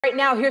Right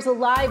now, here's a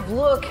live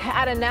look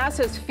at a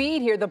NASA's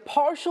feed here. The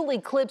partial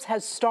eclipse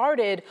has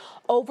started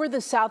over the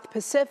South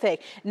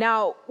Pacific.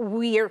 Now,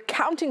 we are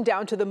counting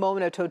down to the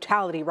moment of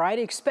totality, right?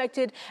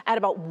 Expected at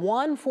about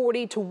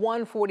 1:40 to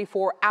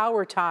 1:44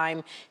 our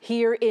time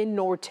here in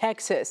North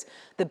Texas.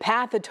 The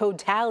path of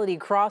totality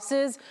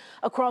crosses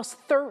across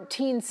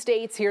 13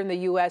 states here in the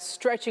U.S.,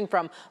 stretching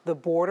from the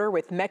border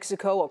with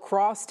Mexico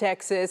across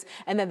Texas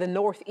and then the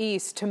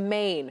Northeast to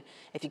Maine.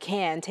 If you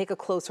can, take a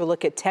closer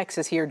look at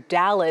Texas here.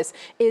 Dallas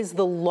is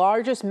the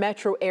largest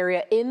metro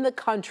area in the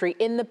country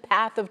in the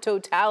path of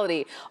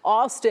totality.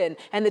 Austin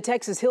and the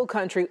Texas Hill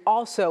Country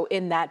also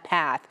in that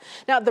path.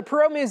 Now, the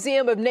Perot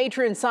Museum of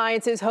Nature and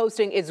Science is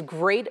hosting its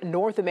Great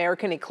North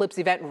American Eclipse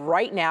event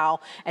right now,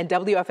 and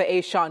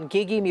WFAA's Sean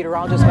Giggy,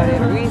 meteorologist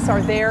Mariel Ruiz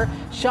are there.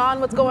 Sean,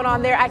 what's going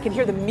on there? I can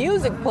hear the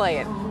music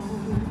playing.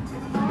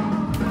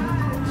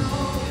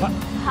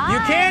 Hi. You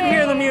can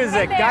hear the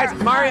music, guys.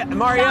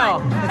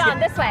 Mariel. Sean,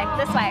 this way.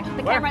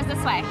 The camera's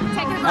this way.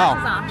 Take your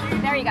glasses off.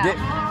 There you go.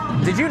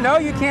 Did you know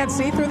you can't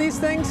see through these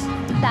things?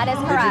 That is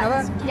correct. Did you know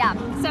that? Yeah.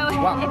 So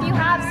if you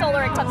have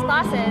solar eclipse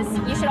glasses,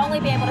 you should only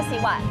be able to see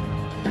what?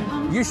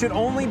 You should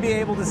only be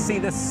able to see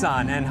the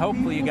sun, and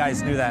hopefully you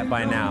guys knew that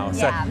by now.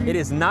 Yeah. So it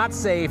is not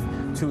safe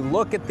to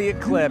look at the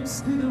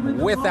eclipse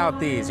without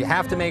these. You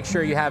have to make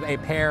sure you have a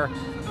pair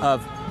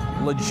of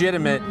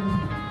legitimate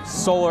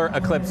solar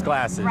eclipse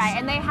glasses. Right,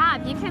 and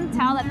you can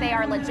tell that they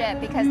are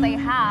legit because they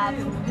have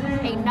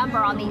a number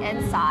on the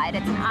inside.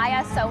 It's an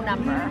ISO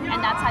number,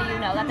 and that's how you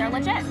know that they're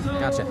legit.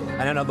 Gotcha.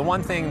 And I know the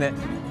one thing that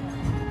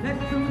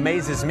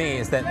amazes me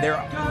is that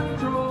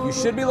you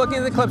should be looking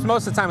at the eclipse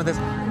most of the time with this,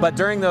 but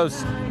during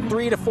those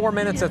 3 to 4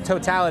 minutes of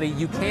totality,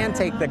 you can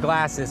take the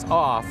glasses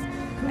off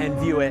and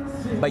view it,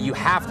 but you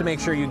have to make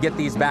sure you get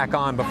these back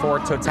on before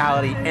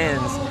totality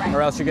ends,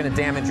 or else you're going to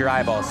damage your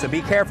eyeballs. So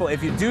be careful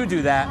if you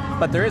do that,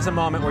 but there is a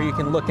moment where you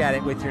can look at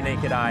it with your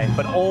naked eye,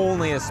 but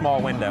only a small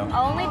window.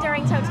 Only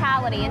during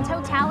totality, and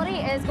totality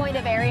is going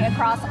to vary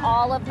across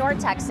all of North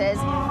Texas.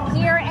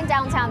 Here in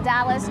downtown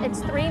Dallas,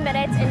 it's 3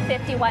 minutes and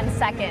 51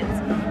 seconds.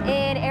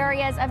 In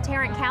areas of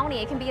Tarrant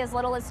County, it can be as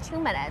little as 2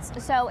 minutes.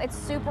 So it's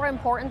super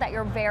important that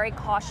you're very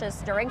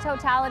cautious during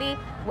totality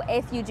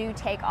if you do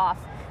take off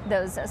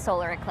those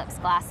solar eclipse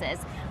glasses.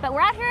 But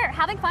we're out here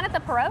having fun at the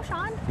Perot,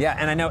 Sean. Yeah,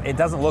 and I know it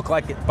doesn't look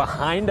like it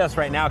behind us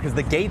right now because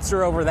the gates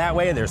are over that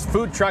way. There's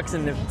food trucks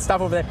and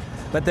stuff over there.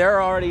 But there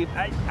are already,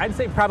 I'd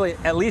say probably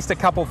at least a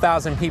couple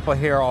thousand people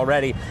here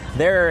already.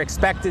 There are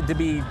expected to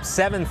be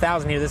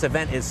 7,000 here. This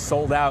event is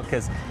sold out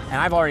and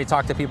I've already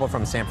talked to people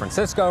from San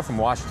Francisco, from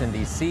Washington,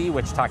 D.C.,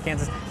 Wichita,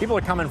 Kansas. People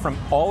are coming from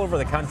all over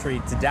the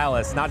country to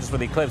Dallas, not just for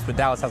the eclipse, but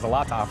Dallas has a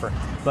lot to offer.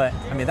 But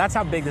I mean, that's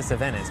how big this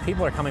event is.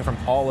 People are coming from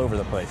all over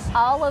the place.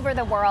 All over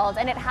the world,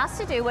 and it has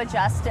to do with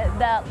just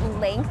the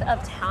length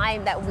of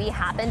time that we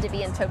happen to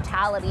be in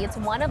totality. It's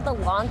one of the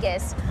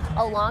longest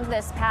along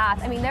this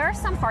path. I mean, there are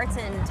some parts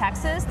in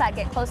Texas that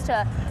get close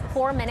to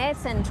 4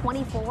 minutes and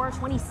 24,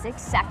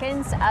 26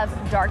 seconds of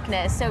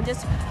darkness. So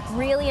just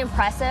really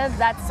impressive.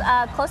 That's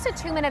close to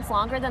 2 minutes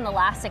longer than the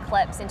last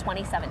eclipse in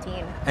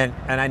 2017. And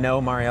I know,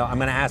 Mariel, I'm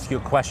going to ask you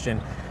a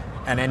question.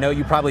 And I know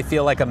you probably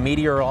feel like a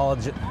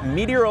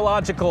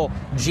meteorological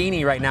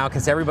genie right now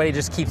because everybody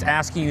just keeps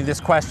asking you this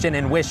question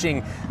and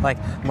wishing, like,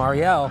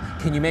 Mariel,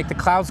 can you make the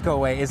clouds go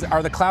away?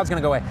 Are the clouds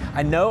going to go away?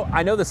 I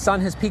know the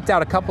sun has peaked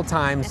out a couple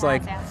times.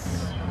 Are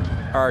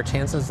our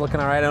chances looking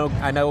all right?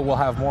 I know we'll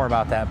have more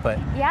about that, but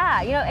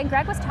yeah, and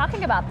Greg was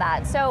talking about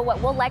that. So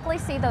we'll likely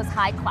see those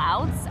high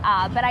clouds,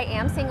 but I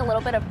am seeing a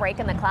little bit of break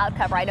in the cloud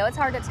cover. I know it's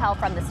hard to tell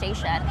from the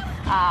station,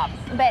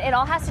 but it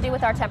all has to do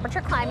with our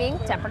temperature climbing.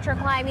 Temperature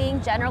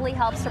climbing generally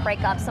helps to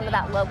break up some of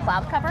that low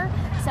cloud cover.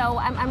 So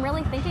I'm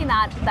really thinking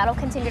that that'll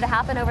continue to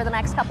happen over the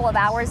next couple of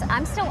hours.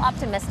 I'm still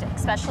optimistic,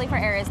 especially for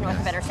areas north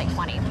of Interstate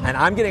 20. And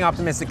I'm getting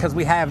optimistic because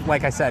we have,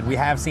 like I said, we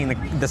have seen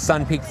the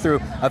sun peek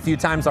through a few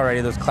times already.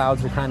 Those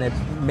clouds are kind of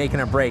making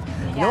a break.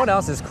 Yeah. You know what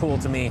else is cool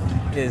to me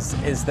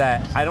is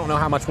that I don't know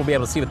how much we'll be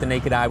able to see with the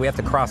naked eye. We have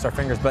to cross our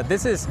fingers, but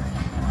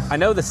I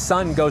know the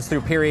sun goes through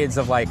periods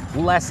of like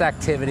less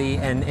activity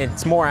and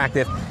it's more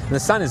active. The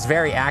sun is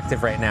very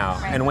active right now.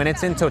 Right. And when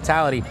it's in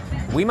totality,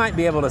 we might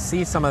be able to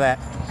see some of that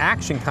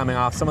action coming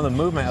off, some of the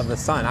movement of the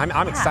sun.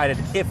 I'm excited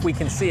if we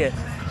can see it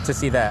to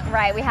see that.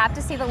 Right, we have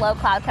to see the low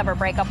cloud cover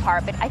break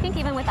apart, but I think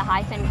even with the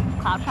high thin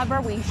cloud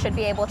cover, we should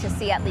be able to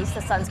see at least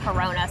the sun's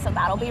corona, so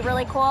that'll be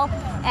really cool.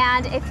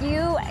 And if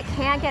you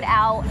can't get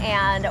out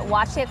and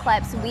watch the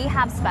eclipse, we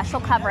have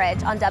special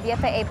coverage on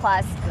WFAA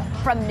Plus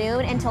from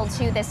noon until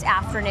 2 this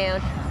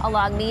afternoon,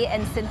 along me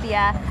and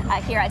Cynthia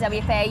here at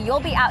WFAA. You'll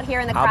be out here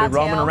in the crowd I'll be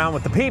roaming too. around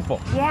with the people.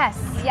 Yes,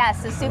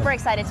 so super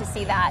excited to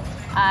see that.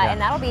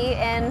 And that'll be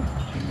in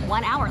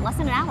 1 hour, less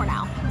than an hour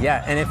now.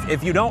 Yeah, and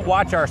if you don't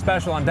watch our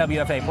special on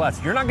WFAA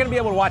Plus, you're not going to be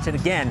able to watch it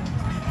again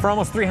for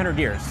almost 300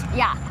 years.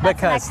 Yeah, that's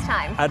because next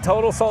time. A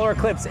total solar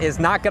eclipse is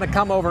not going to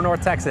come over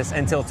North Texas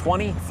until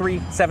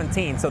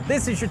 2317. So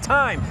this is your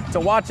time to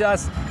watch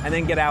us and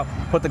then get out,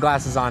 put the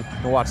glasses on,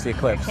 and watch the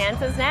eclipse.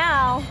 Chances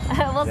now.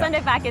 We'll send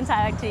it back in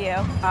time to you.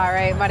 All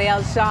right,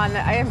 Mariel, Sean,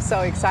 I am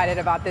so excited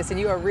about this, and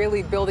you are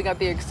really building up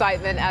the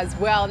excitement as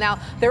well. Now,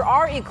 there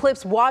are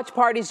eclipse watch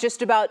parties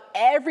just about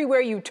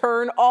everywhere you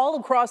turn, all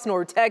across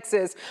North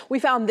Texas. We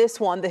found this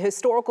one, the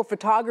historical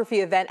photography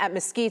event at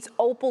Mesquite's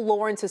Opal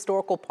Lawrence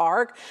Historical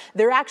Park.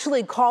 They're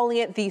actually calling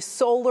it the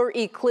Solar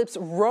Eclipse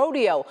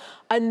Rodeo.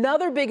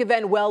 Another big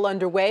event well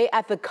underway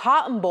at the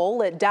Cotton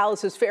Bowl at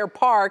Dallas's Fair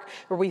Park,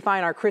 where we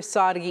find our Chris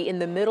Sadeghi in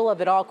the middle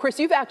of it all. Chris,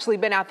 you've actually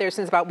been out there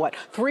since about, what,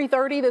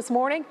 3:30 this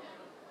morning?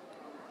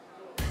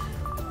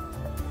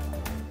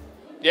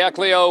 Yeah,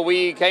 Cleo,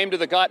 we came to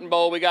the Cotton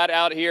Bowl. We got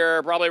out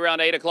here probably around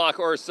 8 o'clock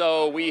or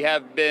so. We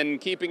have been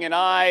keeping an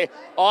eye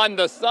on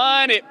the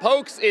sun. It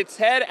pokes its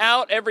head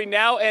out every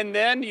now and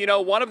then. You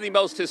know, one of the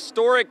most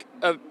historic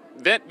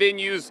event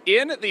venues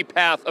in the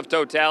path of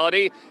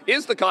totality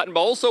is the Cotton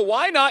Bowl, so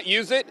why not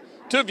use it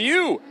to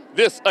view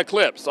this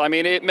eclipse? I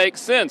mean, it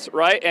makes sense,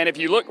 right? And if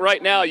you look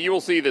right now, you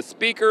will see the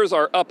speakers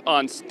are up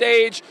on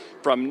stage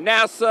from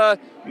NASA,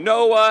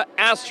 NOAA,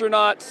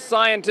 astronauts,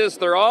 scientists.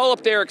 They're all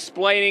up there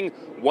explaining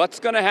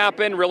what's going to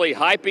happen, really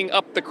hyping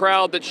up the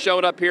crowd that's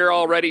shown up here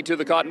already to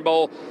the Cotton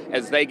Bowl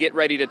as they get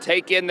ready to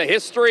take in the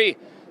history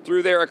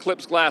through their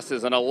eclipse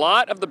glasses. And a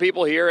lot of the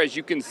people here, as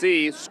you can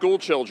see, school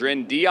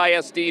children.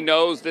 DISD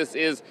knows this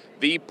is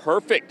the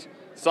perfect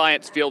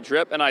science field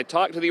trip, and I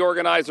talked to the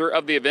organizer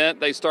of the event.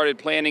 They started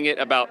planning it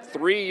about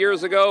 3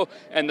 years ago,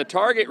 and the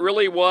target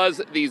really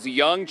was these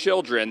young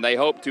children. They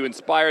hope to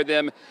inspire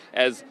them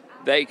as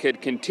they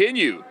could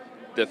continue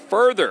to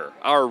further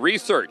our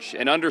research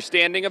and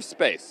understanding of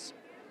space.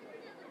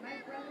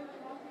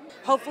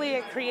 Hopefully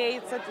it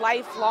creates a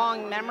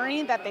lifelong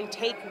memory that they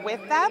take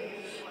with them.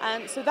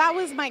 So that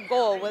was my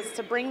goal, was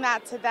to bring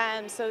that to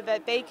them so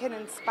that they can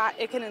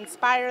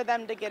inspire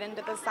them to get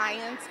into the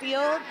science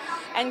field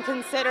and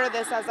consider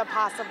this as a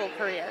possible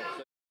career.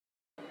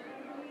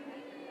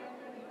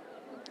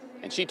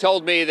 And she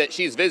told me that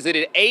she's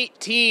visited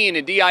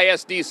 18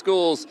 DISD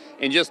schools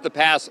in just the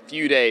past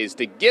few days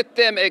to get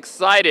them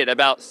excited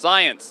about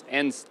science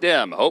and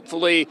STEM.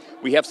 Hopefully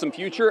we have some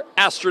future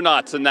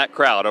astronauts in that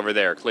crowd over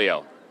there,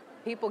 Cleo.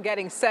 People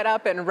getting set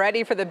up and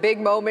ready for the big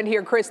moment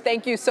here. Chris,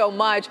 thank you so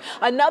much.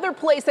 Another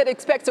place that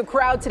expects a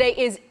crowd today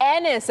is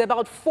Ennis,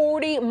 about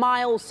 40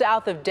 miles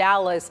south of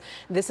Dallas.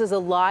 This is a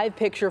live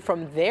picture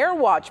from their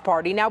watch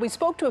party. Now, we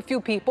spoke to a few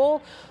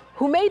people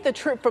who made the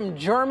trip from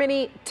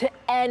Germany to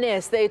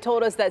Ennis. They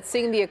told us that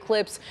seeing the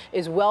eclipse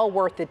is well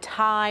worth the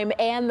time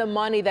and the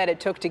money that it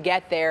took to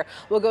get there.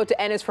 We'll go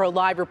to Ennis for a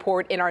live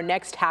report in our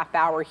next half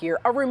hour here.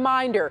 A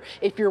reminder,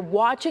 if you're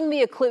watching the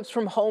eclipse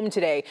from home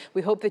today,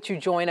 we hope that you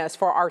join us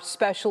for our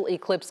special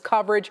eclipse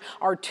coverage,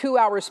 our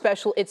 2-hour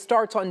special. It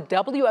starts on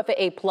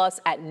WFAA Plus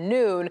at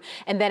noon,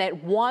 and then at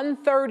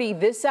 1:30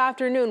 this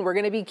afternoon, we're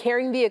going to be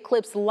carrying the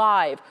eclipse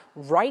live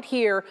right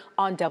here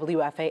on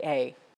WFAA.